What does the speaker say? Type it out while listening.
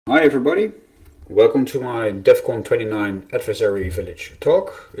Hi everybody, welcome to my DEFCON 29 Adversary Village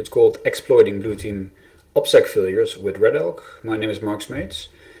talk. It's called Exploiting Blue Team OPSEC Failures with RedELK. My name is Marc Smeets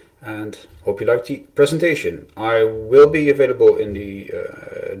and hope you like the presentation. I will be available in the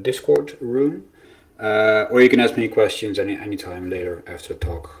Discord room or you can ask me questions anytime later after the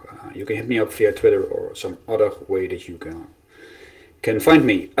talk. You can hit me up via Twitter or some other way that you can find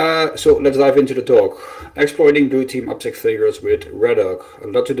me. So let's dive into the talk. Exploiting blue team OPSEC failures with RedELK. A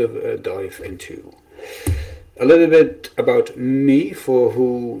lot to dive into. A little bit about me for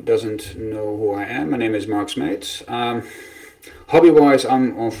who doesn't know who I am. My name is Marc Smeets. Hobby-wise,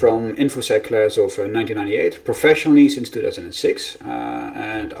 I'm from InfoSec class of 1998, professionally since 2006,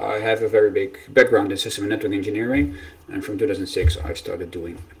 and I have a very big background in system and network engineering, and from 2006 I started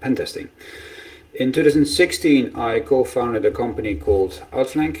doing pen testing. In 2016, I co-founded a company called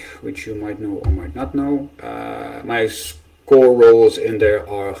Outflank, which you might know or might not know. My core roles in there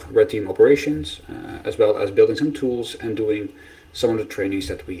are red team operations, as well as building some tools and doing some of the trainings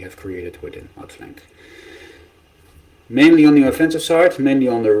that we have created within Outflank. Mainly on the offensive side, mainly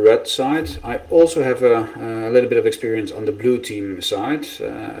on the red side. I also have a little bit of experience on the blue team side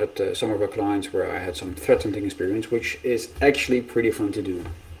at some of our clients where I had some threat hunting experience, which is actually pretty fun to do.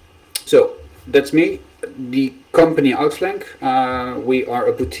 So that's me. The company Outflank, we are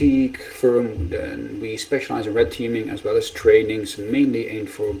a boutique firm and we specialize in red teaming as well as trainings mainly aimed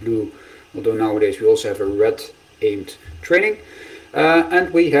for blue, although nowadays we also have a red aimed training.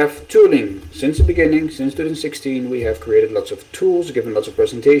 And we have tooling. Since the beginning, since 2016, we have created lots of tools, given lots of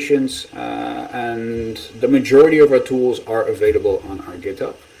presentations, and the majority of our tools are available on our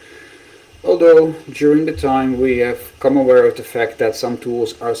GitHub. Although during the time we have come aware of the fact that some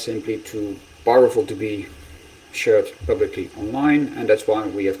tools are simply too powerful to be shared publicly online, and that's why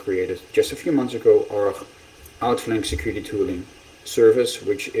we have created just a few months ago our Outflank security tooling service,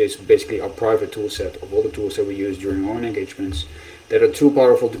 which is basically our private tool set of all the tools that we use during our own engagements that are too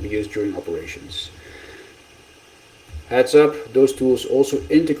powerful to be used during operations. Heads up, those tools also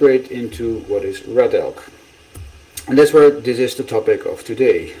integrate into what is RedELK. And that's where this is the topic of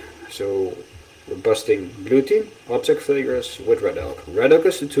today. So we're busting blue team OPSEC failures with RedELK. RedELK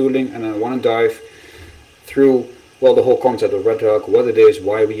is the tooling, and I want to dive through, well, the whole concept of RedELK, what it is,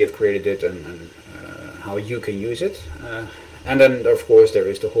 why we have created it, and how you can use it. And then, of course, there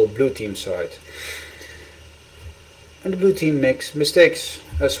is the whole blue team side. And the blue team makes mistakes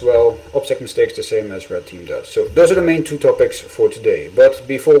as well, OPSEC mistakes the same as red team does. So those are the main two topics for today. But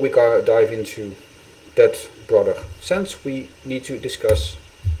before we dive into that broader sense, we need to discuss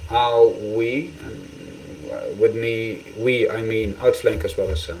how we, and with me, I mean Outflank as well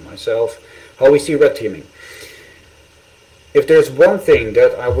as myself, how we see red teaming. If there's one thing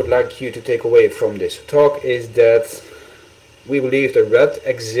that I would like you to take away from this talk is that we believe that red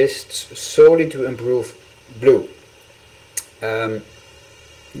exists solely to improve blue.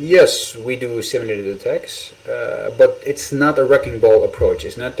 Yes, we do simulated attacks, but it's not a wrecking ball approach.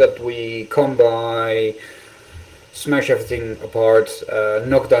 It's not that we come by, smash everything apart,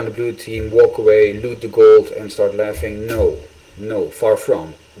 knock down the blue team, walk away, loot the gold and start laughing. No, far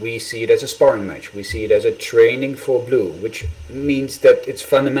from. We see it as a sparring match. We see it as a training for blue, which means that it's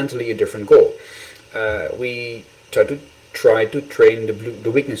fundamentally a different goal. We try to train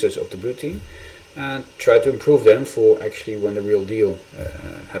the weaknesses of the blue team and try to improve them for actually when the real deal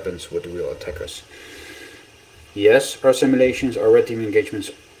happens with the real attackers. Yes, our simulations, our red team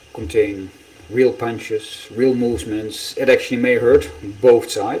engagements contain real punches, real movements. It actually may hurt both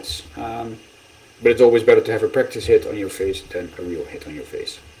sides, but it's always better to have a practice hit on your face than a real hit on your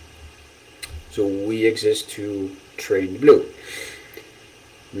face. So we exist to train blue.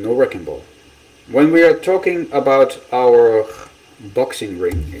 No wrecking ball. When we are talking about our boxing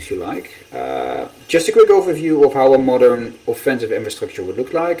ring, if you like, just a quick overview of how a modern offensive infrastructure would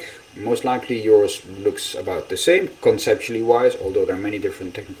look like. Most likely yours looks about the same, conceptually wise, although there are many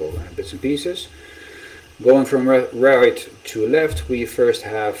different technical bits and pieces. Going from right to left, we first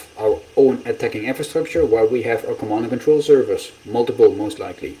have our own attacking infrastructure, while we have our command and control service, multiple most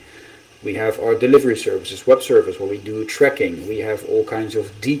likely. We have our delivery services, web service, where we do tracking. We have all kinds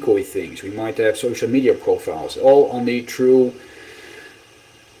of decoy things. We might have social media profiles, all on the true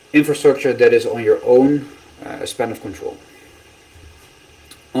infrastructure that is on your own span of control.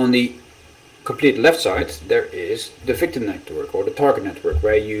 On the complete left side, there is the victim network or the target network,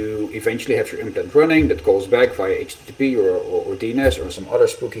 where you eventually have your implant running that calls back via HTTP or DNS or some other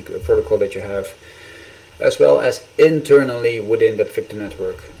spooky protocol that you have, as well as internally within that victim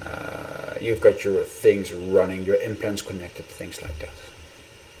network. You've got your things running, your implants connected, things like that.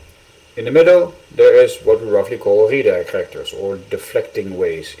 In the middle, there is what we roughly call redirectors or deflecting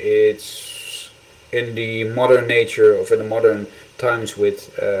ways. It's in the modern nature of in the modern times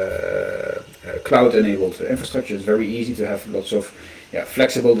with cloud-enabled infrastructure. It's very easy to have lots of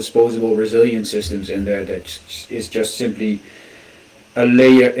flexible, disposable, resilient systems in there that is just simply a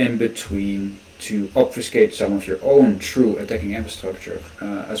layer in between to obfuscate some of your own true attacking infrastructure,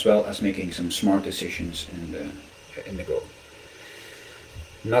 as well as making some smart decisions in the go.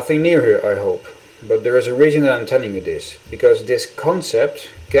 Nothing new here, I hope, but there is a reason that I'm telling you this, because this concept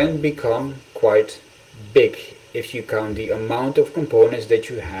can become quite big if you count the amount of components that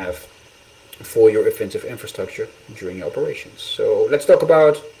you have for your offensive infrastructure during your operations. So let's talk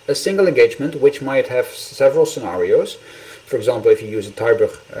about a single engagement which might have several scenarios. For example, if you use a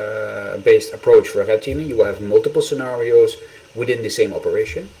Tiber-based approach for red teaming, you will have multiple scenarios within the same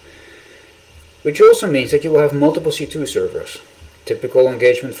operation, which also means that you will have multiple C2 servers. Typical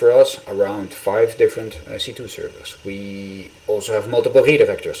engagement for us, around 5 different C2 servers. We also have multiple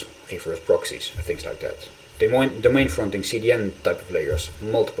redirectors, reverse proxies, things like that. Domain fronting, CDN type of layers,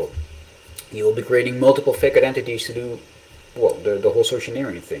 multiple. You will be creating multiple fake identities to do, well, the whole social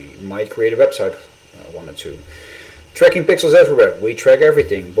engineering thing. You might create a website, one or two. Tracking pixels everywhere. We track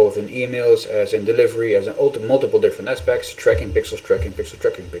everything, both in emails, as in delivery, as in multiple different aspects. Tracking pixels, tracking pixels,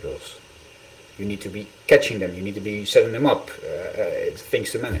 tracking pixels. You need to be catching them, you need to be setting them up,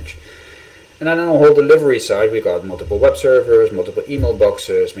 things to manage. And then on the whole delivery side, we got multiple web servers, multiple email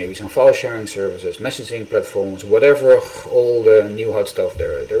boxes, maybe some file sharing services, messaging platforms, whatever, all the new hot stuff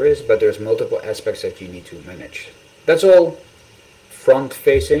there is, but there's multiple aspects that you need to manage. That's all front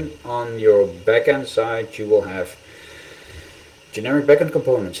facing. On your backend side, you will have generic backend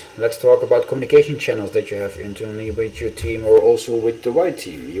components. Let's talk about communication channels that you have internally with your team or also with the white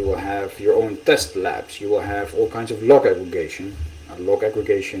team. You will have your own test labs. You will have all kinds of log aggregation. Log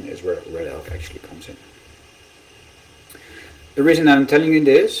aggregation is where RedELK actually comes in. The reason I'm telling you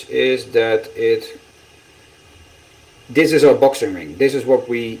this is that this is our boxing ring. This is what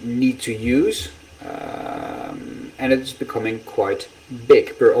we need to use, and it's becoming quite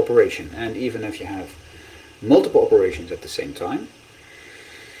big per operation. And even if you have multiple operations at the same time,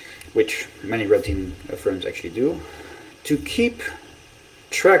 which many red team firms actually do, to keep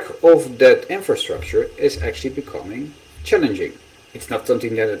track of that infrastructure is actually becoming challenging. It's not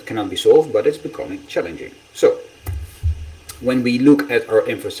something that it cannot be solved, but it's becoming challenging. So when we look at our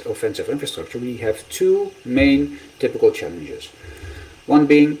offensive infrastructure, we have two main typical challenges. One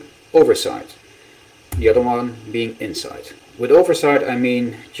being oversight, the other one being insight. With oversight, I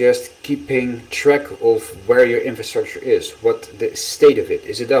mean just keeping track of where your infrastructure is, what the state of it.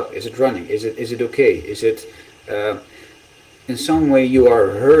 Is it up? Is it running? Is it okay? Is it in some way you are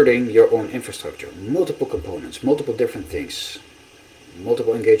hurting your own infrastructure? Multiple components, multiple different things,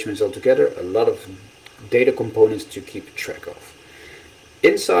 multiple engagements altogether, a lot of data components to keep track of.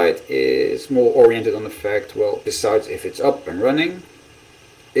 Insight is more oriented on the fact, well, besides if it's up and running,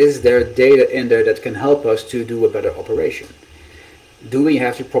 is there data in there that can help us to do a better operation? Do we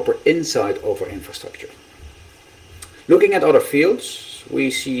have the proper insight over infrastructure? Looking at other fields,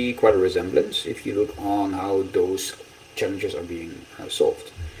 we see quite a resemblance if you look on how those challenges are being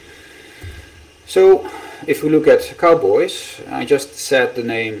solved. So, if we look at cowboys, I just said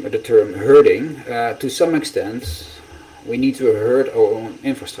the term herding. To some extent, we need to herd our own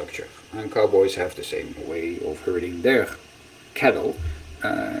infrastructure, and cowboys have the same way of herding their cattle.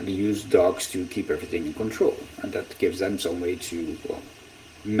 They use dogs to keep everything in control, and that gives them some way to, well,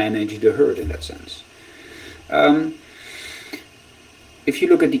 manage the herd in that sense. If you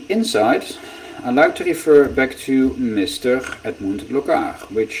look at the inside, I like to refer back to Mr. Edmond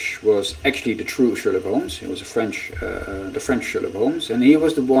Locard, which was actually the true Sherlock Holmes. He was the French Sherlock Holmes, and he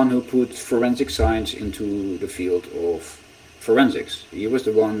was the one who put forensic science into the field of forensics. He was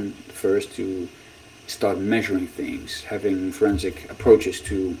the one first to start measuring things, having forensic approaches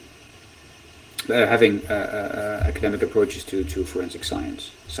to academic approaches to forensic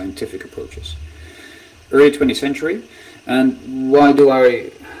science, scientific approaches. Early 20th century. And why do I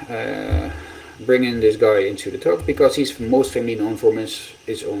bring in this guy into the talk? Because he's most family known for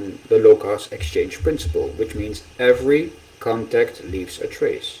the low-cost exchange principle, which means every contact leaves a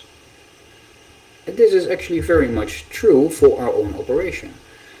trace. And this is actually very much true for our own operation.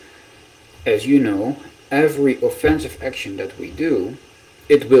 As you know, every offensive action that we do,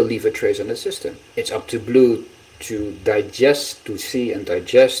 it will leave a trace on the system. It's up to Blue to see and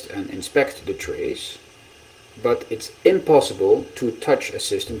digest and inspect the trace, but it's impossible to touch a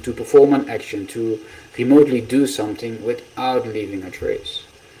system, to perform an action, to remotely do something without leaving a trace.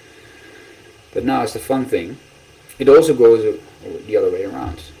 But now it's the fun thing. It also goes the other way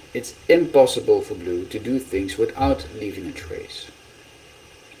around. it's impossible for Blue to do things without leaving a trace.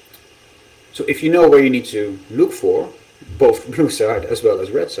 So if you know where you need to look for, both blue side as well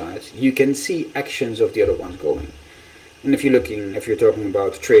as red side, you can see actions of the other ones going. And if you're talking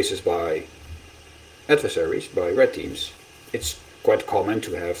about traces by adversaries, by red teams, it's quite common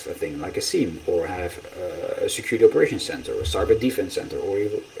to have a thing like a SIEM, or have a security operations center, or a cyber defense center, or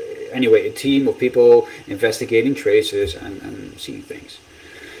anyway, a team of people investigating traces and seeing things.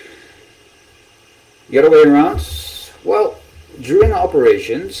 The other way around, well, during our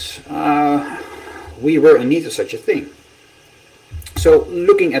operations, we were in need of such a thing. So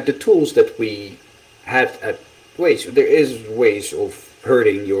looking at the tools that we had at ways, there is ways of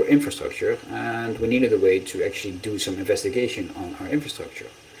hurting your infrastructure, and we needed a way to actually do some investigation on our infrastructure.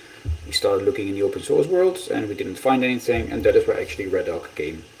 We started looking in the open source world and we didn't find anything, and that is where actually RedELK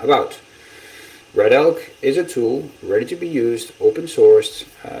came about. RedELK is a tool ready to be used, open sourced.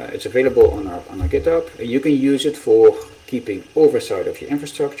 It's available on our GitHub, and you can use it for keeping oversight of your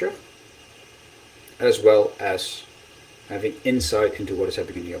infrastructure, as well as having insight into what is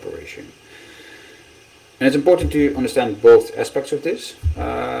happening in the operation. And it's important to understand both aspects of this.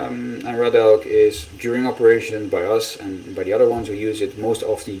 And RedELK is during operation by us and by the other ones who use it, most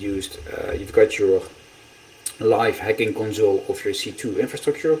often used. You've got your live hacking console of your C2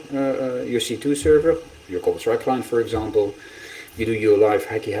 infrastructure, your C2 server, your oversight client, for example. You do your live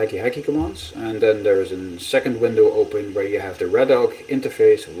hacky commands, and then there is a second window open where you have the RedELK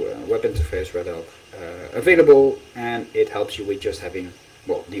interface, web interface RedELK available, and it helps you with just having,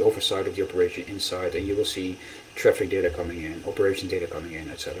 well, the oversight of the operation inside, and you will see traffic data coming in, operation data coming in,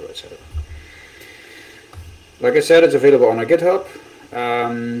 etc., etc. Like I said, it's available on our GitHub,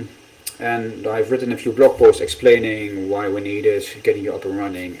 and I've written a few blog posts explaining why we need it, getting you up and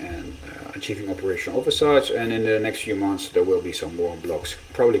running, and achieving operational oversight. And in the next few months there will be some more blogs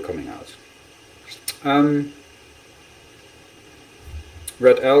probably coming out.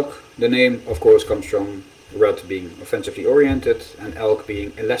 RedELK, the name of course comes from Red being offensively oriented and ELK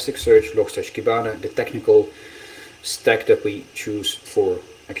being Elasticsearch, Logstash, Kibana, the technical stack that we choose for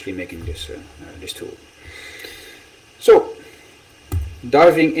actually making this tool. So,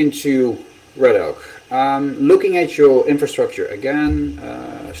 diving into RedELK, looking at your infrastructure again,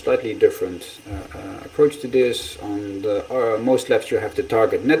 slightly different approach to this. On the most left you have the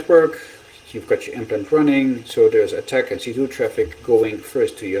target network. You've got your implant running, so there's attack and C2 traffic going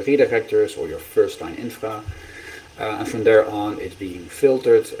first to your redirectors or your first line infra, and from there on it's being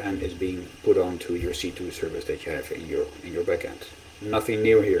filtered and it's being put onto your C2 service that you have in your backend. Nothing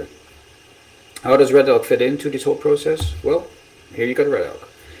new here. How does RedELK fit into this whole process? Well, here you got RedELK.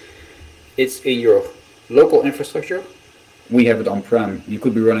 It's in your local infrastructure. We have it on-prem. You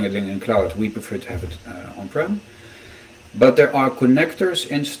could be running it in cloud. We prefer to have it on-prem. But there are connectors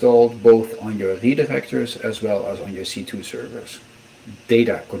installed both on your redirectors as well as on your C2 servers.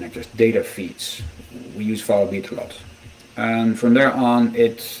 Data connectors, data feeds. We use FileBeat a lot. And from there on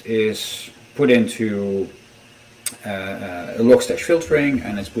it is put into a Logstash filtering,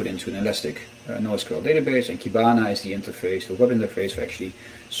 and it's put into an Elastic NoSQL database, and Kibana is the interface, the web interface for actually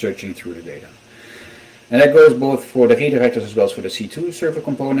searching through the data. And that goes both for the redirectors as well as for the C2 server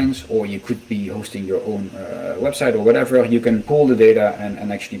components, or you could be hosting your own website or whatever. You can pull the data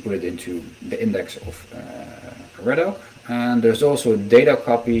and actually put it into the index of RedELK. And there's also data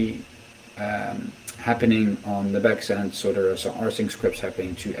copy happening on the backend, so there are some rsync scripts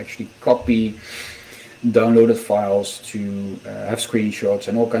happening to actually copy downloaded files, to have screenshots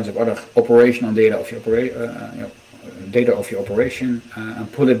and all kinds of other operational data of your operation,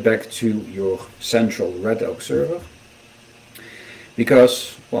 and pull it back to your central RedELK server.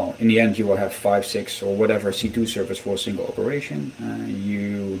 Because, well, in the end you will have 5, 6 or whatever C2 servers for a single operation.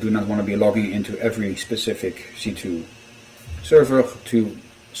 You do not want to be logging into every specific C2 server to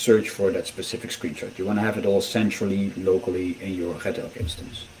search for that specific screenshot. You want to have it all centrally, locally in your RedELK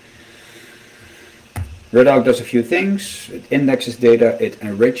instance. RedELK does a few things. It indexes data, it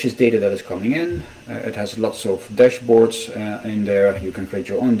enriches data that is coming in. It has lots of dashboards in there. You can create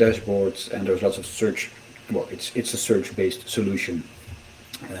your own dashboards, and there's lots of search. Well, it's a search-based solution.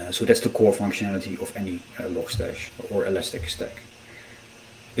 So that's the core functionality of any Logstash or Elastic stack.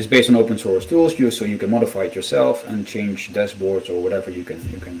 It's based on open source tools, so you can modify it yourself and change dashboards or whatever. You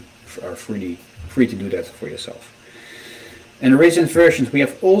are free to do that for yourself. In recent versions, we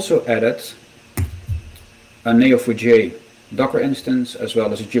have also added a Neo4j Docker instance as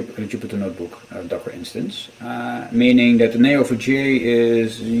well as a Jupyter Notebook Docker instance, meaning that the Neo4j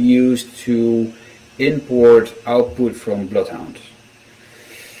is used to import output from Bloodhound.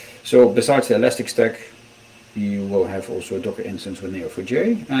 So besides the Elastic stack, You will have also a Docker instance with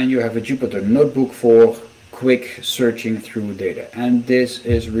Neo4j, and you have a Jupyter notebook for quick searching through data. And this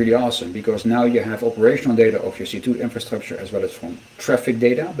is really awesome because now you have operational data of your C2 infrastructure as well as from traffic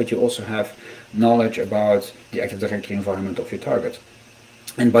data, but you also have knowledge about the Active Directory environment of your target.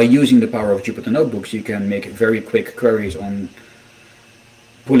 And by using the power of Jupyter notebooks, you can make very quick queries on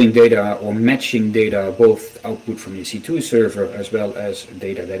pulling data or matching data, both output from your C2 server as well as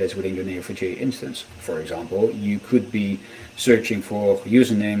data that is within your Neo4j instance. For example, you could be searching for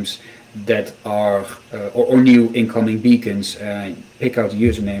usernames that are or new incoming beacons, pick out the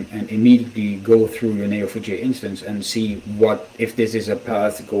username and immediately go through your Neo4j instance and see what if this is a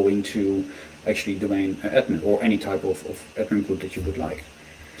path going to actually domain admin or any type of admin group that you would like.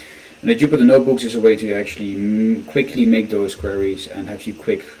 And the Jupyter Notebooks is a way to actually quickly make those queries and have you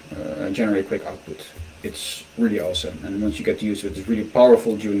generate quick output. It's really awesome, and once you get used to it, it's really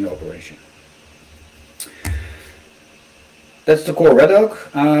powerful during your operation. That's the core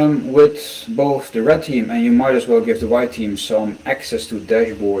RedELK with both the red team, and you might as well give the white team some access to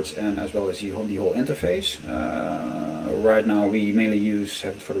dashboards and as well as the whole interface. Right now we mainly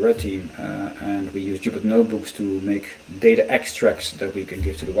have it for the red team, and we use Jupyter Notebooks to make data extracts that we can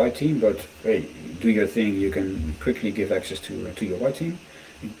give to the white team. But hey, do your thing, you can quickly give access to your white team,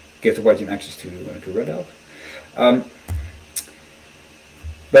 give the white team access to RedELK.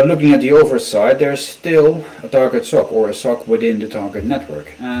 But looking at the oversight, there's still a target SOC or a SOC within the target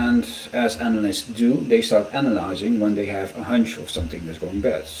network. And as analysts do, they start analyzing when they have a hunch of something that's going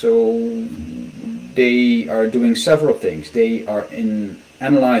bad. So they are doing several things. They are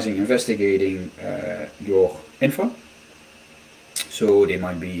analyzing, investigating your info. So they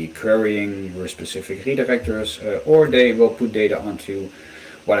might be querying your specific redirectors, or they will put data onto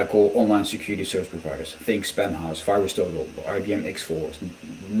what I call online security service providers. Think Spamhaus, VirusTotal, IBM X4,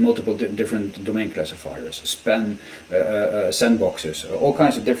 multiple different domain classifiers, spam sandboxes, all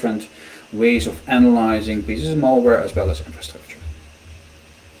kinds of different ways of analyzing pieces of malware as well as infrastructure.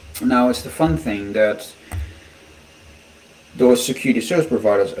 Now it's the fun thing that those security service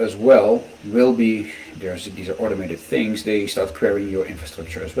providers as well will be, these are automated things, they start querying your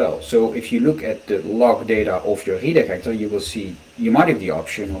infrastructure as well. So if you look at the log data of your redirector, you will see, you might have the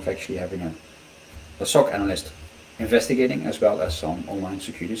option of actually having a SOC analyst investigating as well as some online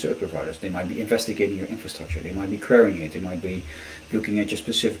security service providers. They might be investigating your infrastructure, they might be querying it, they might be looking at your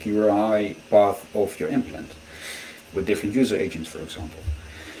specific URI path of your implant with different user agents, for example.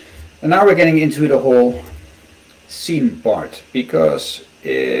 And now we're getting into the whole scene part, because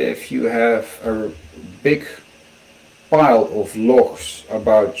if you have a big pile of logs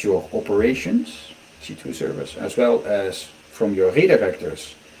about your operations, C2 servers, as well as from your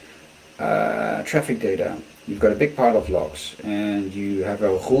redirectors, traffic data, you've got a big pile of logs, and you have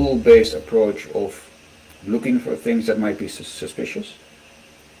a rule-based approach of looking for things that might be suspicious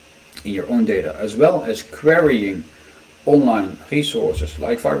in your own data, as well as querying online resources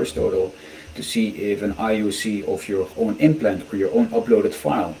like VirusTotal to see if an IUC of your own implant or your own uploaded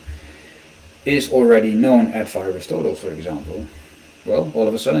file is already known at VirusTotal, for example. Well, all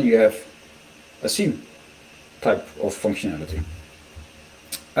of a sudden you have a SIEM type of functionality.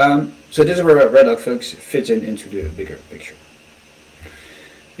 So this is where RedELK fits into the bigger picture.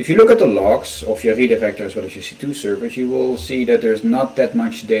 If you look at the logs of your redirector as well as your C2 servers, you will see that there's not that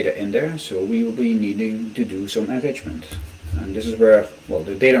much data in there, so we will be needing to do some enrichment. And this is where, well,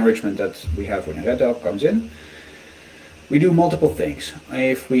 the data enrichment that we have within RedELK comes in. We do multiple things.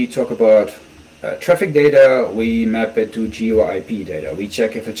 If we talk about traffic data, we map it to geo-IP data. We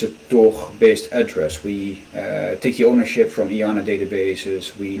check if it's a DOR-based address. We take the ownership from IANA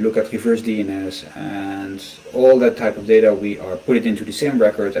databases. We look at reverse DNS, and all that type of data we are put it into the same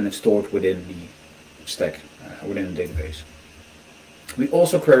record, and it's stored within the stack, within the database. We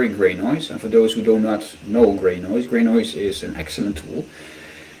also query gray noise, and for those who do not know gray noise is an excellent tool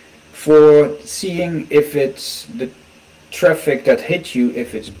for seeing if it's the traffic that hits you,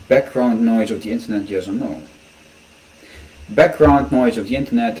 if it's background noise of the internet, yes or no. Background noise of the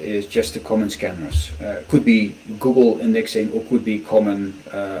internet is just the common scanners. Could be Google indexing, or could be common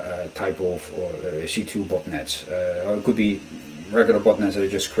type of C2 botnets, or it could be regular botnets that are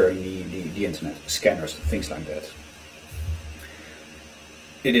just querying the internet, scanners, things like that.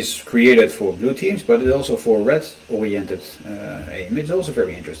 It is created for blue teams, but it's also for red-oriented aim. It's also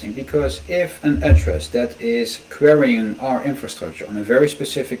very interesting, because if an address that is querying our infrastructure on a very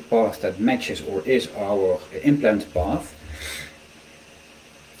specific path that matches or is our implant path,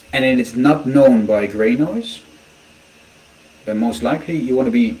 and it is not known by gray noise, then most likely you want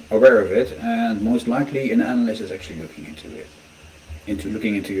to be aware of it, and most likely an analyst is actually looking into it,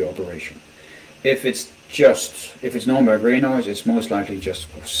 looking into your operation. If it's known by gray noise, it's most likely just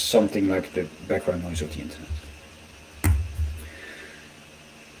something like the background noise of the internet.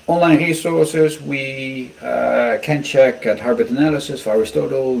 Online resources, we can check at hybrid analysis for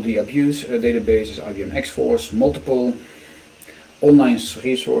Aristotle, the abuse databases, IBM X-Force, multiple online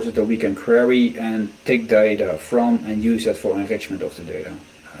resources that we can query and take data from and use that for enrichment of the data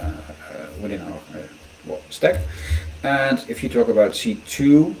within our stack. And if you talk about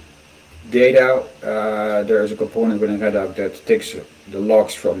C2 data, there is a component within RedELK that takes the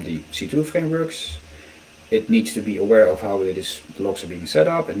logs from the C2 frameworks. It needs to be aware of how the logs are being set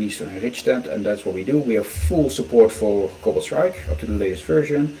up. It needs to enrich that, and that's what we do. We have full support for Strike up to the latest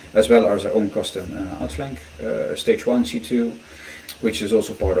version, as well as our own custom Outflank Stage 1 C2, which is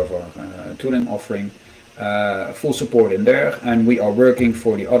also part of our tooling offering. Full support in there, and we are working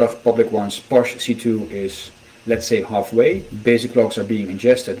for the other public ones. Parse C2 is, let's say, halfway. Basic logs are being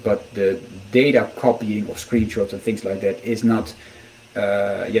ingested, but the data copying of screenshots and things like that is not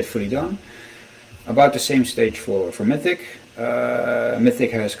yet fully done. About the same stage for Mythic.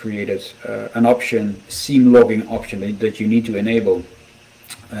 Mythic has created an option, seam logging option, that you need to enable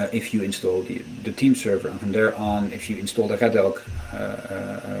if you install the team server. And from there on, if you install the RedELK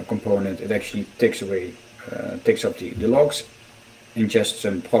component, it actually takes up the logs, ingests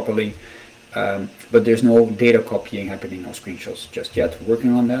them properly, but there's no data copying happening on screenshots just yet.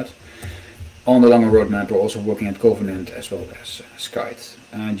 Working on that. On the longer roadmap, we're also working at Covenant as well as Skype.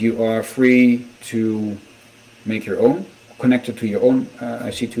 And you are free to make your own, connected to your own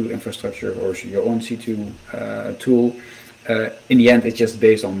C2 infrastructure or your own C2 tool. In the end, it's just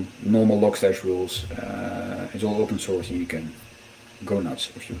based on normal log/rules. It's all open source, and you can go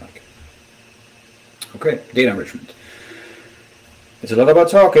nuts if you like. Okay, data enrichment. It's a lot about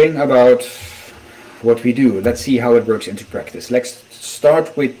talking about what we do. Let's see how it works into practice. Let's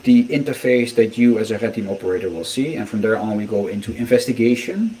start with the interface that you as a red team operator will see, and from there on we go into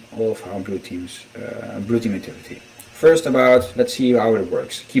investigation of our blue team activity. First, let's see how it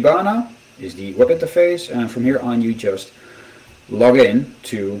works. Kibana is the web interface, and from here on you just log in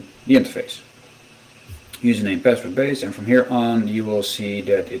to the interface. Username, password base, and from here on you will see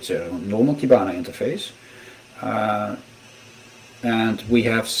that it's a normal Kibana interface. And we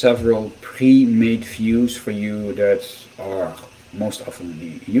have several pre-made views for you that are most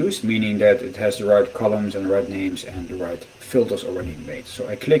often used, meaning that it has the right columns and the right names and the right filters already made. So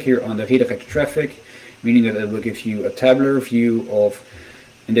I click here on the redirect traffic, meaning that it will give you a tabular view of,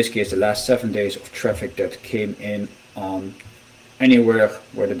 in this case, the last 7 days of traffic that came in on anywhere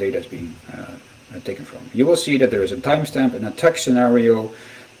where the data is being taken from. You will see that there is a timestamp and a text scenario,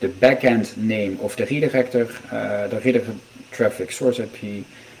 the backend name of the redirector, the redirect traffic source IP,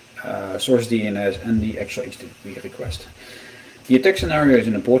 source DNS, and the actual HTTP request. The attack scenario is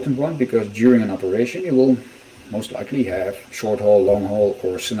an important one because during an operation you will most likely have short haul, long haul,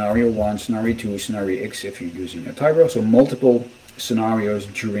 or scenario 1, scenario 2, scenario X if you're using a Tyro, so multiple scenarios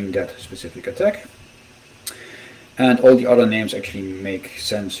during that specific attack. And all the other names actually make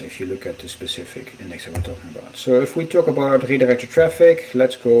sense if you look at the specific index that we're talking about. So if we talk about redirected traffic,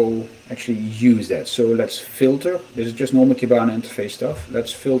 let's go actually use that. So let's filter. This is just normal Kibana interface stuff.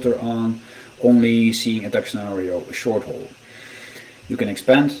 Let's filter on only seeing attack scenario short haul. You can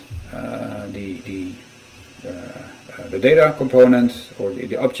expand the data component or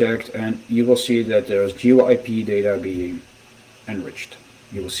the object, and you will see that there's geo IP data being enriched.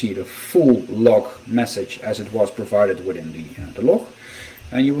 You will see the full log message as it was provided within the log,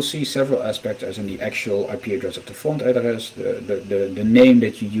 and you will see several aspects as in the actual IP address of the front address, the name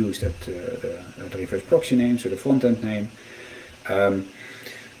that you used at the reverse proxy name, so the front end name,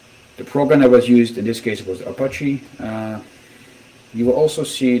 the program that was used, in this case it was Apache. You will also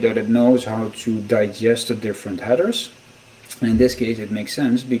see that it knows how to digest the different headers. In this case it makes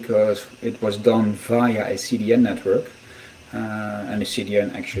sense because it was done via a CDN network, and the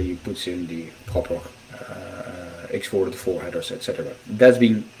CDN actually puts in the proper exported 4 headers, etc. That's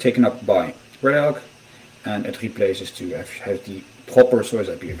being taken up by RedELK, and it replaces to have the proper source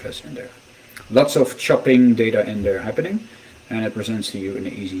IP address in there. Lots of chopping data in there happening, and it presents to you in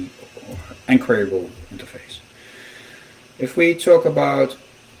an easy and queryable interface. If we talk about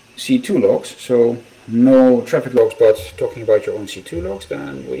C2 logs, so no traffic logs, but talking about your own C2 logs,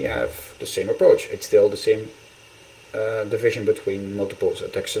 then we have the same approach. It's still the same division between multiple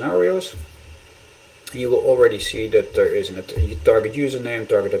attack scenarios. You will already see that there is a target username,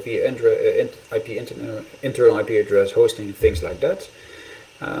 target internal IP address, hosting, things like that.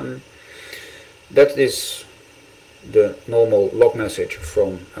 That is the normal log message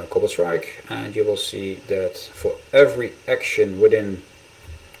from Strike, and you will see that for every action within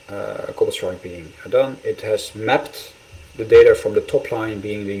cobble strike being done, it has mapped the data from the top line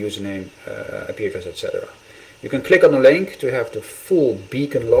being the username, IP address, etc. You can click on the link to have the full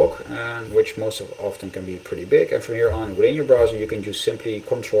beacon log, and which most often can be pretty big. And from here on, within your browser, you can just simply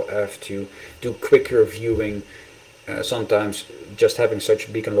Control F to do quicker viewing. Sometimes just having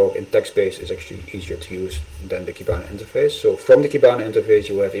such beacon log in text-based is actually easier to use than the Kibana interface. So from the Kibana interface,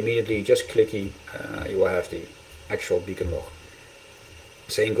 you will have immediately just clicky, you will have the actual beacon log.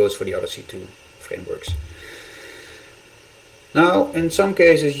 Same goes for the other C2 frameworks. Now, in some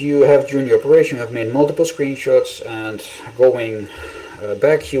cases, you have during the operation have made multiple screenshots, and going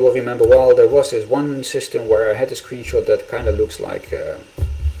back, you will remember, well, there was this one system where I had a screenshot that kind of looks like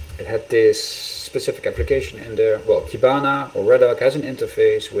it had this specific application in there. Well, Kibana or RedELK has an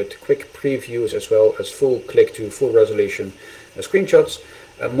interface with quick previews as well as full click to full resolution screenshots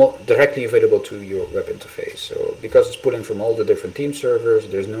directly available to your web interface. So because it's pulling from all the different team servers,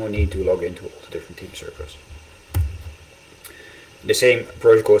 there's no need to log into all the different team servers. The same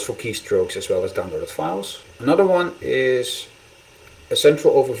approach goes for keystrokes as well as downloaded files. Another one is a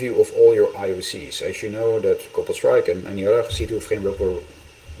central overview of all your IOCs. As you know, that Cobble Strike and any other C2 framework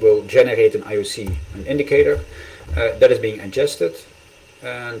will generate an IOC, an indicator that is being ingested,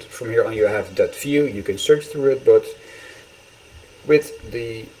 and from here on you have that view. You can search through it, but with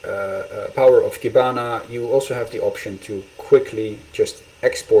the power of Kibana, you also have the option to quickly just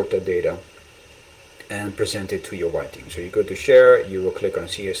export the data and present it to your white team. So you go to share, you will click on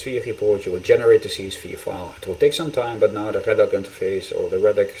CSV report, you will generate the CSV file. It will take some time, but now the RedELK interface or the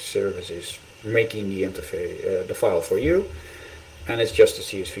RedELK service is making the interface, the file for you, and it's just a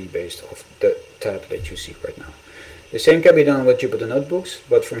CSV based off the tab that you see right now. The same can be done with Jupyter Notebooks,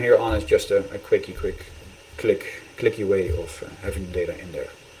 but from here on it's just a clicky way of having the data in there.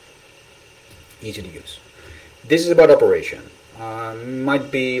 Easy to use. This is about operation. Might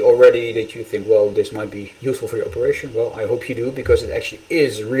be already that you think, well, this might be useful for your operation. Well, I hope you do, because it actually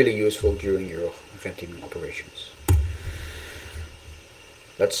is really useful during your red teaming operations.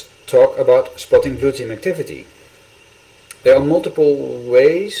 Let's talk about spotting blue team activity. There are multiple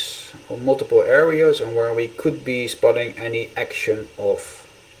ways or multiple areas on where we could be spotting any action of,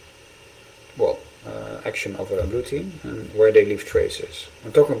 well, action of a blue team and where they leave traces.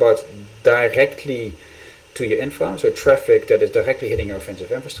 I'm talking about directly to your infra, so traffic that is directly hitting your offensive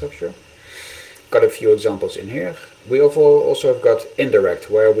infrastructure. Got a few examples in here. We also have got indirect,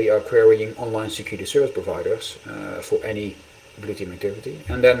 where we are querying online security service providers for any blue team activity.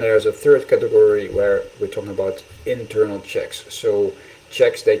 And then there's a third category where we're talking about internal checks. So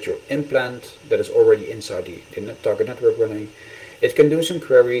checks that your implant that is already inside the target network running, it can do some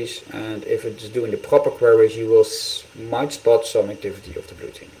queries, and if it's doing the proper queries, you might spot some activity of the blue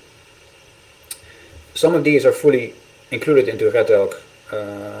team. Some of these are fully included into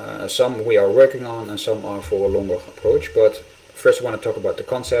RedELK, some we are working on, and some are for a longer approach. But first I want to talk about the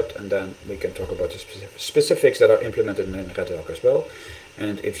concept, and then we can talk about the specifics that are implemented in RedELK as well.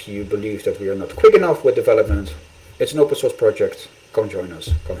 And if you believe that we are not quick enough with development, it's an open source project. Come join us,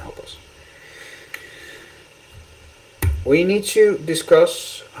 come help us. We need to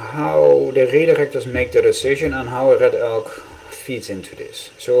discuss how the redirectors make the decision and how RedELK feeds into this.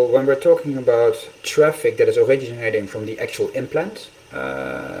 So when we're talking about traffic that is originating from the actual implant,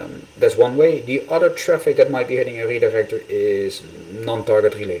 that's one way. The other traffic that might be hitting a redirector is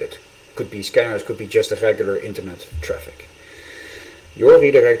non-target related. Could be scanners, could be just a regular internet traffic. Your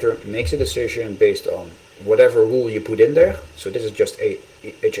redirector makes a decision based on whatever rule you put in there. So this is just a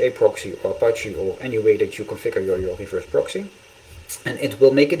HA proxy or Apache or any way that you configure your reverse proxy. And it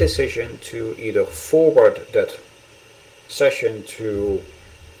will make a decision to either forward that session to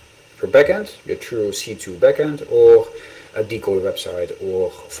your backend, your true C2 backend, or a decoy website, or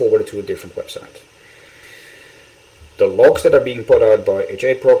forward it to a different website. The logs that are being put out by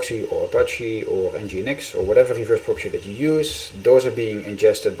HA proxy or Apache or Nginx or whatever reverse proxy that you use, those are being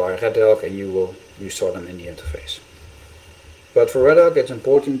ingested by RedELK, and you saw them in the interface. But for RedELK, it's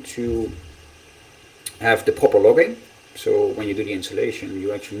important to have the proper logging. So when you do the installation,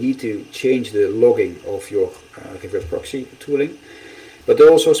 you actually need to change the logging of your reverse proxy tooling. But there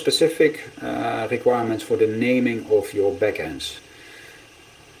are also specific requirements for the naming of your backends.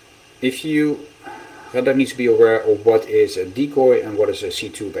 RedELK needs to be aware of what is a decoy and what is a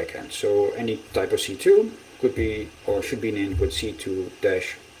C2 backend. So any type of C2 could be or should be named with C2-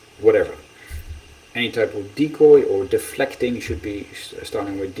 whatever. Any type of decoy or deflecting should be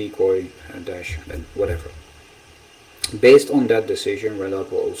starting with decoy dash and then whatever. Based on that decision,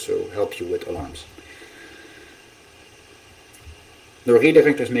 RedELK will also help you with alarms. The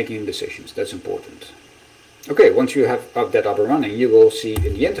redirector is making decisions, that's important. Okay, once you have that up and running, you will see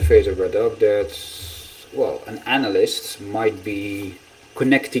in the interface of RedELK that, well, an analyst might be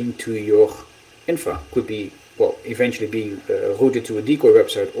connecting to your infra. Could be, well, eventually being routed to a decoy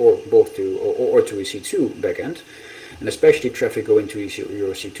website, or both to, or to a C2 backend. And especially traffic going to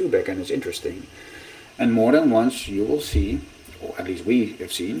your C2 backend is interesting. And more than once you will see, or at least we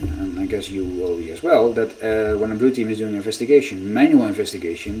have seen, and I guess you will be as well, that when a blue team is doing investigation, manual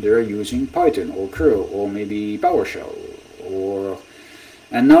investigation, they're using Python or curl or maybe PowerShell, or,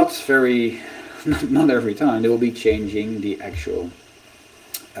 and not every time they will be changing the actual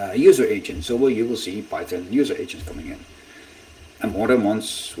user agent. So you will see Python user agents coming in. And more than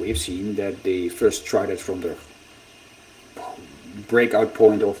once we have seen that they first tried it from the breakout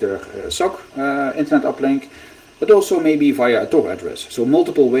point of their SOC internet uplink, but also maybe via a Tor address. So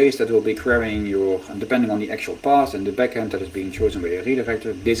multiple ways that will be querying your, depending on the actual path and the backend that is being chosen by a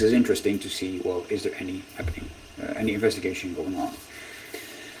redirector. This is interesting to see, well, is there any happening, any investigation going on.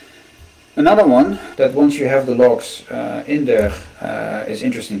 Another one that once you have the logs in there is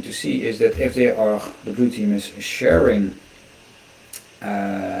interesting to see is that if the blue team is sharing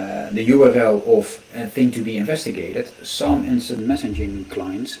the URL of a thing to be investigated, some instant messaging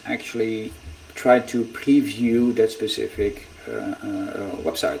clients actually try to preview that specific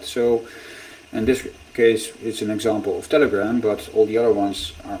website. So in this case it's an example of Telegram, but all the other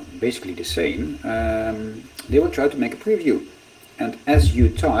ones are basically the same. They will try to make a preview, and as you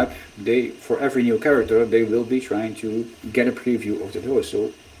type, for every new character they will be trying to get a preview of that host,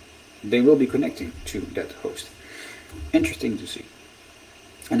 so they will be connecting to that host. Interesting to see,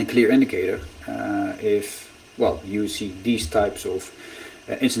 and a clear indicator if, well, you see these types of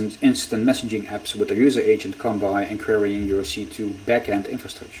instant messaging apps with a user agent come by and querying your C2 backend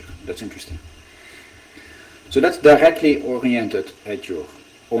infrastructure. That's interesting. So that's directly oriented at your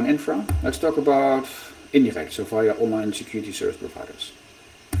own infra. Let's talk about indirect, so via online security service providers.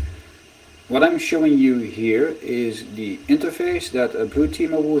 What I'm showing you here is the interface that a blue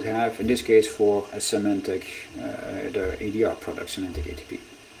teamer would have, in this case for a Symantec, the ADR product, Symantec ATP.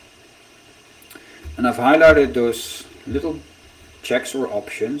 And I've highlighted those little checks or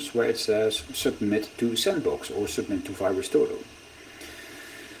options where it says submit to sandbox or submit to VirusTotal.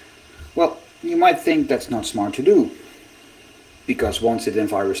 Well, you might think that's not smart to do, because once it's in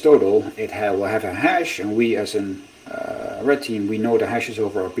VirusTotal, it will have a hash, and we as a red team, we know the hashes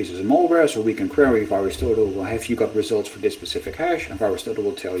over our pieces of malware, so we can query VirusTotal, well, have you got results for this specific hash? And VirusTotal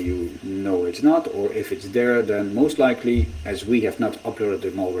will tell you no, it's not, or if it's there, then most likely, as we have not uploaded the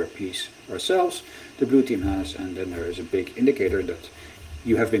malware piece ourselves, the blue team has, and then there is a big indicator that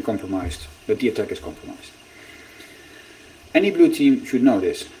you have been compromised, that the attack is compromised. Any blue team should know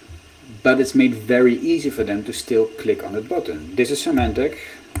this, but it's made very easy for them to still click on that button. This is Symantec,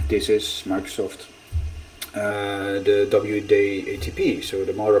 this is Microsoft, the WD ATP, so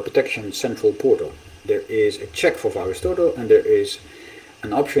the Malware Protection Central Portal. There is a check for VirusTotal, and there is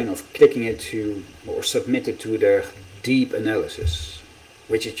an option of clicking it to, or submit it to their deep analysis,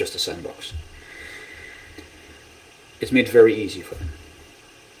 which is just a sandbox. It's made very easy for them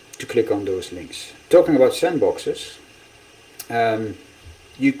to click on those links. Talking about sandboxes,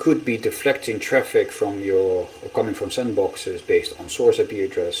 you could be deflecting traffic from or coming from sandboxes based on source IP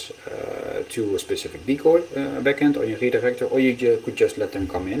address to a specific decoy backend on your redirector, or you could just let them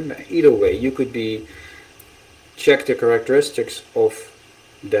come in. Either way, you could check the characteristics of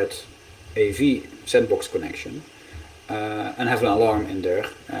that AV sandbox connection and have an alarm in there,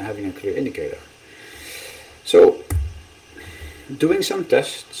 having a clear indicator. So, doing some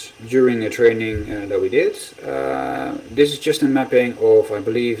tests during a training that we did. This is just a mapping of, I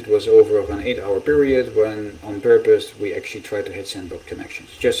believe it was over an 8-hour period, when on purpose we actually tried to hit sandbox connections,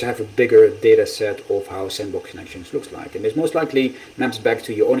 just to have a bigger data set of how sandbox connections looks like. And this most likely maps back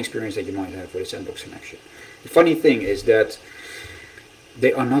to your own experience that you might have with a sandbox connection. The funny thing is that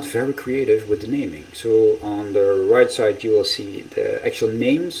they are not very creative with the naming. So on the right side you will see the actual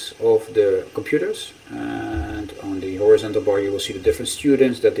names of the computers, and on the horizontal bar you will see the different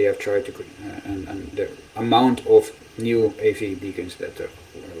students that they have tried to and the amount of new AV beacons that they're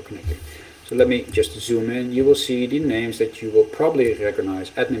connecting. So let me just zoom in. You will see the names that you will probably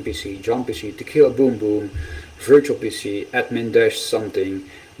recognize: admin PC, John PC, Tequila Boom Boom, virtual PC, admin dash something,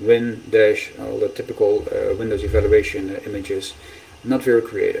 win dash, all the typical Windows evaluation images. Not very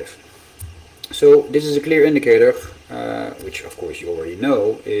creative. So this is a clear indicator, which of course you already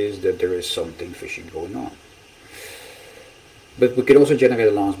know, is that there is something fishy going on. But we can also generate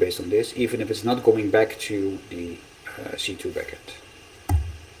alarms based on this, even if it's not going back to the C2 backend.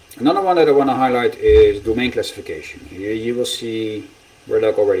 Another one that I want to highlight is domain classification. Here you will see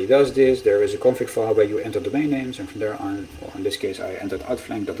RedELK already does this. There is a config file where you enter domain names, and from there on, well, in this case I entered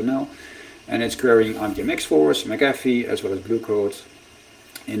outflank.nl, and it's querying IBM X-Force, McAfee, as well as Blue Code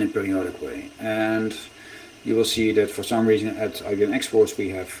in a periodic way. And you will see that for some reason at IBM X-Force we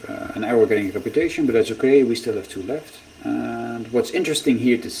have an error getting a reputation, but that's okay, we still have 2 left. And what's interesting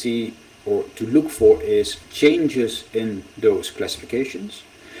here to see or to look for is changes in those classifications,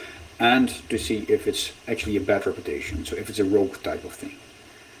 and to see if it's actually a bad reputation, so if it's a rogue type of thing.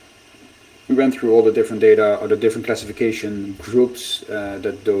 We went through all the different data or the different classification groups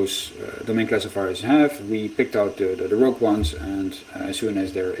that those domain classifiers have. We picked out the rogue ones, and as soon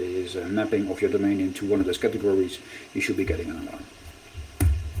as there is a mapping of your domain into one of those categories, you should be getting an alarm.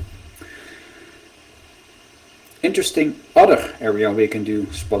 Interesting other area where you can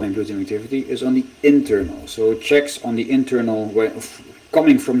do spotting blue team activity is on the internal. So checks on the internal way of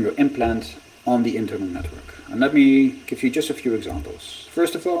coming from your implant on the internal network. And let me give you just a few examples.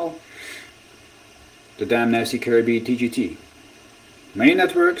 First of all, the damn nasty KRB TGT. Many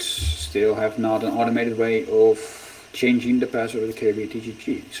networks still have not an automated way of changing the password of the KRB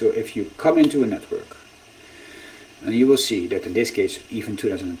TGT. So if you come into a network, and you will see that in this case, even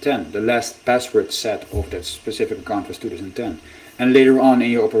 2010, the last password set of that specific account was 2010, and later on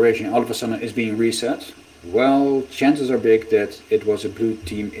in your operation all of a sudden it's being reset, well, chances are big that it was a blue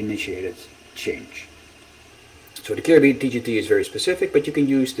team initiated change. So the KRB TGT is very specific, but you can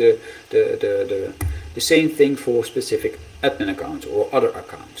use the same thing for specific admin accounts or other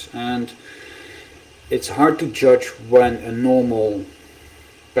accounts. And it's hard to judge when a normal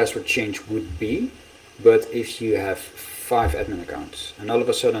password change would be, but if you have 5 admin accounts and all of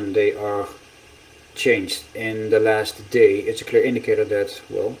a sudden they are changed in the last day, it's a clear indicator that,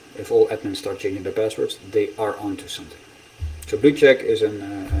 well, if all admins start changing their passwords, they are onto something. So blue check is a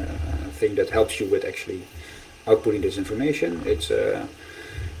thing that helps you with actually outputting this information. It's a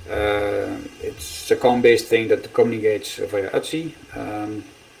COM-based thing that communicates via OPSEC,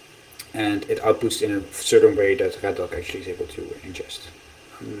 and it outputs in a certain way that RedELK actually is able to ingest.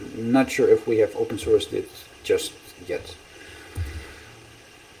 I'm not sure if we have open sourced it just yet.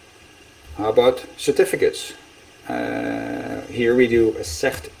 How about certificates? Here we do a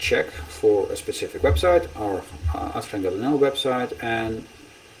CERT check for a specific website, our outflank.nl website, and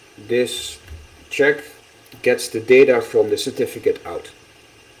this check gets the data from the certificate out.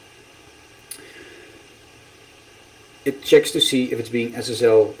 It checks to see if it's being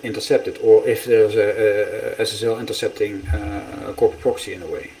SSL intercepted, or if there's a SSL intercepting a corporate proxy in a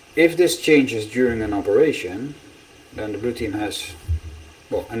way. If this changes during an operation, then the blue team has,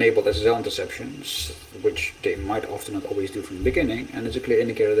 well, enabled SSL interceptions, which they might often not always do from the beginning, and it's a clear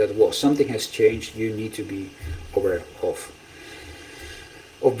indicator that, well, something has changed. You need to be aware of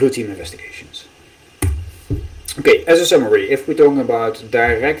blue team investigations. Okay, as a summary, if we're talking about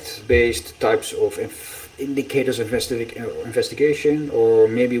direct based types of indicators of investigation, or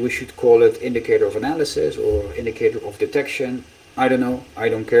maybe we should call it indicator of analysis or indicator of detection, I don't know, I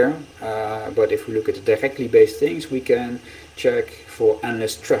don't care, but if we look at the directly based things, we can check for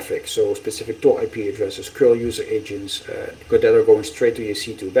analyst traffic, so specific Tor IP addresses, curl user agents that are going straight to your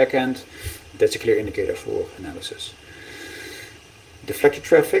C2 backend. That's a clear indicator for analysis. Deflected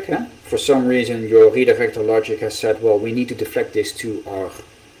traffic, for some reason your redirector logic has said, well, we need to deflect this to our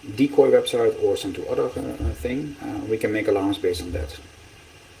decoy website or some to other thing. We can make alarms based on that.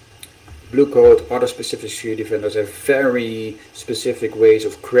 Blue Code, other specific security vendors have very specific ways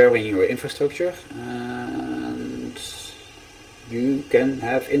of querying your infrastructure, and you can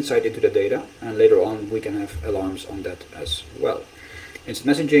have insight into the data, and later on we can have alarms on that as well.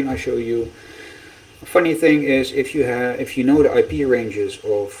 Instant messaging, I show you. A funny thing is, if you know the IP ranges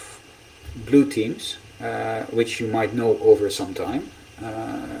of blue teams, which you might know over some time,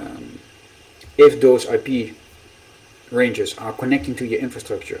 if those IP ranges are connecting to your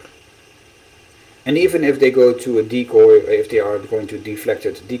infrastructure, and even if they go to a decoy, if they are going to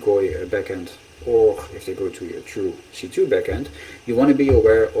deflected decoy backend, or if they go to your true C2 backend, you want to be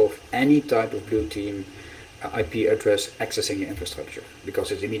aware of any type of blue team IP address accessing your infrastructure, because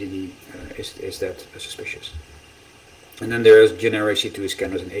it immediately is that suspicious. And then there's generic C2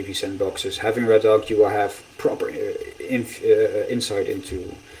 scanners and AV sandboxes. Having RedELK, you will have proper insight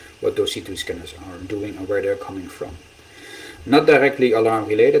into what those C2 scanners are doing and where they're coming from. Not directly alarm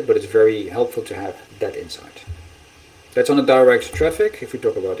related, but it's very helpful to have that insight. That's on the direct traffic. If we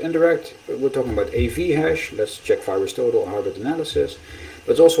talk about indirect, we're talking about AV hash. Let's check virus total or hardware analysis.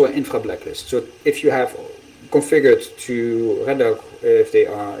 But it's also an infra blacklist. So if you have configured to RedELK,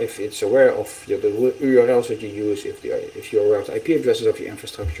 if it's aware of the URLs that you use, if you're aware of the IP addresses of your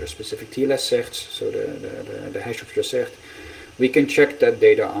infrastructure, specific TLS CERTs, so the hash of your CERT, we can check that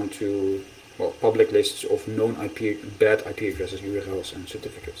data onto, well, public lists of known bad IP addresses, URLs, and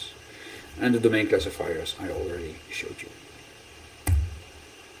certificates. And the domain classifiers I already showed you.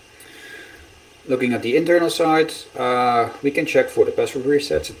 Looking at the internal side, we can check for the password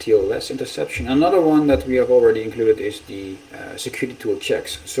resets, a TLS interception. Another one that we have already included is the security tool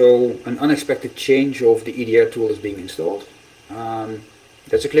checks. So an unexpected change of the EDR tool is being installed.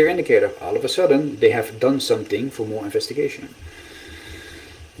 That's a clear indicator. All of a sudden, they have done something for more investigation.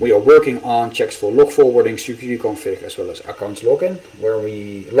 We are working on checks for log forwarding, security config, as well as accounts login, where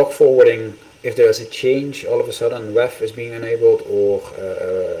we log forwarding if there is a change. All of a sudden WEF is being enabled, or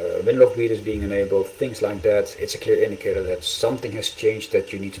WinLog read is being enabled, things like that. It's a clear indicator that something has changed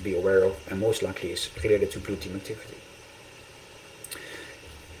that you need to be aware of, and most likely is related to blue team activity.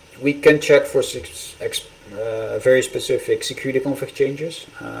 We can check for very specific security config changes.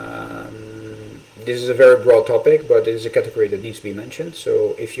 This is a very broad topic, but it is a category that needs to be mentioned.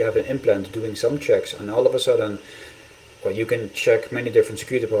 So if you have an implant doing some checks and all of a sudden, well, you can check many different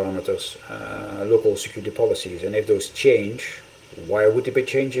security parameters, local security policies, and if those change, why would they be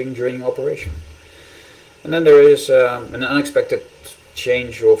changing during operation? And then there is an unexpected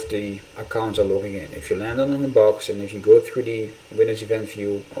change of the accounts are logging in. If you land on the box and if you go through the Windows event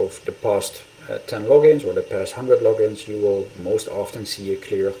view of the past 10 logins or the past 100 logins, you will most often see a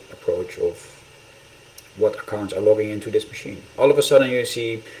clear approach of what accounts are logging into this machine. All of a sudden you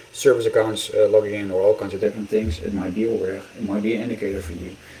see service accounts logging in, or all kinds of different things. It might be aware, it might be an indicator for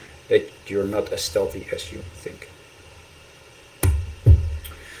you that you're not as stealthy as you think.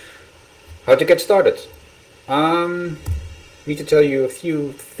 How to get started? Need to tell you a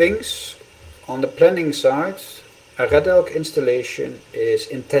few things. On the planning side, a RedELK installation is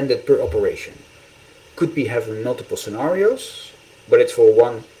intended per operation. Could be having multiple scenarios, but it's for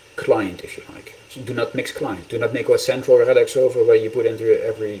one client, if you like. So do not mix clients. Do not make a central RedELK server where you put into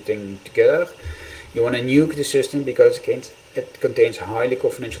everything together. You want to nuke the system because it contains highly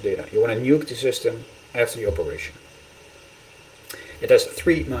confidential data. You want to nuke the system after the operation. It has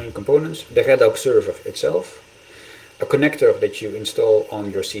 3 main components: the RedELK server itself, a connector that you install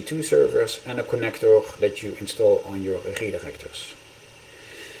on your C2 servers, and a connector that you install on your redirectors.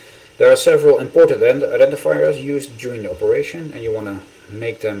 There are several important identifiers used during the operation, and you want to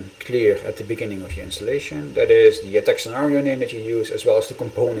make them clear at the beginning of your installation. That is the attack scenario name that you use, as well as the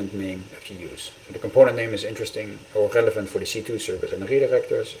component name that you use. So the component name is interesting or relevant for the C2 servers and the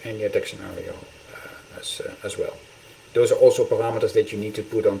redirectors, and the attack scenario as well. Those are also parameters that you need to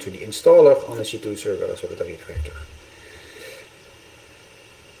put onto the installer on the C2 server as well as the redirector.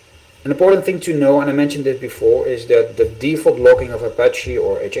 An important thing to know, and I mentioned it before, is that the default logging of Apache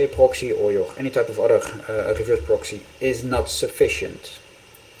or HA proxy or any type of other reverse proxy is not sufficient.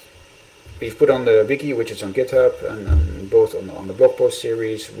 We've put on the wiki, which is on GitHub, and both on the blog post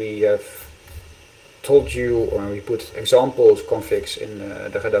series, we have told you, or we put examples, configs in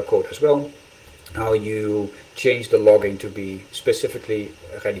the RedELK code as well, how you change the logging to be specifically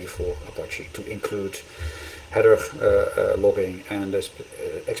ready for Apache, to include header logging and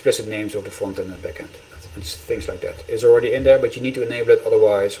explicit names of the front end and back end. Things like that. It's already in there, but you need to enable it,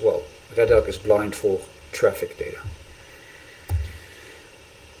 otherwise, well, RedELK is blind for traffic data.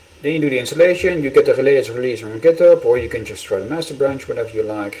 Then you do the installation, you get the release on GitHub, or you can just try the master branch, whatever you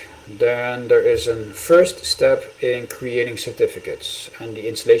like. Then there is a first step in creating certificates and the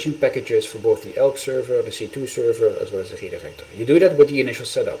installation packages for both the ELK server, the C2 server, as well as the redirector. You do that with the initial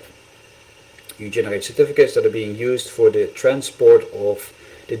setup. You generate certificates that are being used for the transport of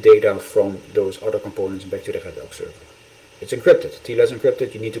the data from those other components back to the RedELK server. It's encrypted, TLS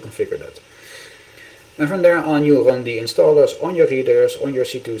encrypted, you need to configure that. And from there on you run the installers on your readers, on your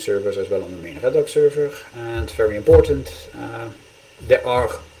C2 servers, as well on the main RedELK server. And very important, there are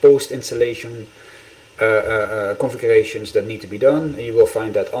post-installation configurations that need to be done. And you will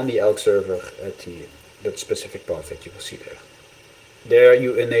find that on the ELK server at that specific path that you will see there. There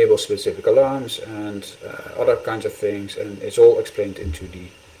you enable specific alarms and other kinds of things, and it's all explained into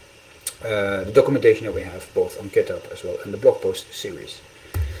the documentation that we have both on GitHub as well and the blog post series.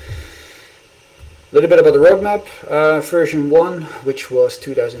 A little bit about the roadmap. Version 1, which was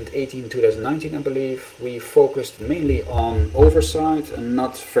 2018-2019 I believe, we focused mainly on oversight and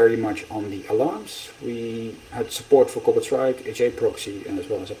not very much on the alarms. We had support for Corporate Strike, HA proxy, and as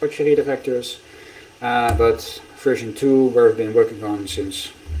well as Apache redirectors. But version 2, we've been working on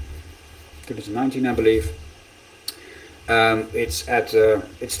since 2019 I believe.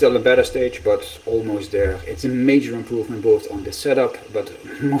 It's still a beta stage, but almost there. It's a major improvement both on the setup, but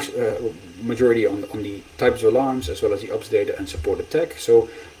majority on the types of alarms, as well as the ops data and supported tech. So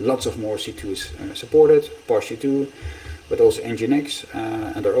lots of more C2s supported, PARC C2. but also Nginx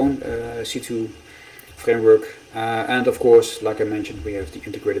and our own C2 framework. And of course, like I mentioned, we have the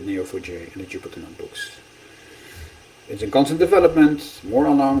integrated Neo4j and the Jupyter notebooks. It's in constant development, more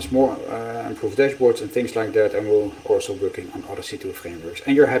alarms, more improved dashboards and things like that, and we're also working on other C2 frameworks,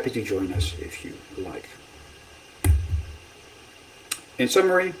 and you're happy to join us if you like. In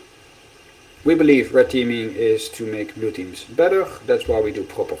summary, we believe red teaming is to make blue teams better. That's why we do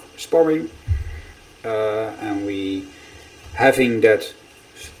proper sparring, and we having that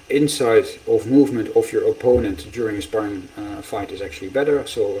insight of movement of your opponent during a sparring fight is actually better.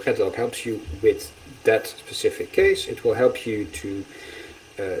 So RedELK helps you with that specific case. It will help you to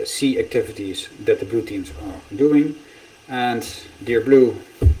see activities that the blue teams are doing. And dear blue,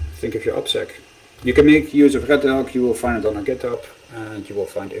 think of your OPSEC. You can make use of RedELK. You will find it on our GitHub, and you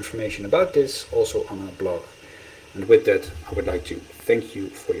will find information about this also on our blog. And with that, I would like to thank you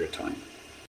for your time.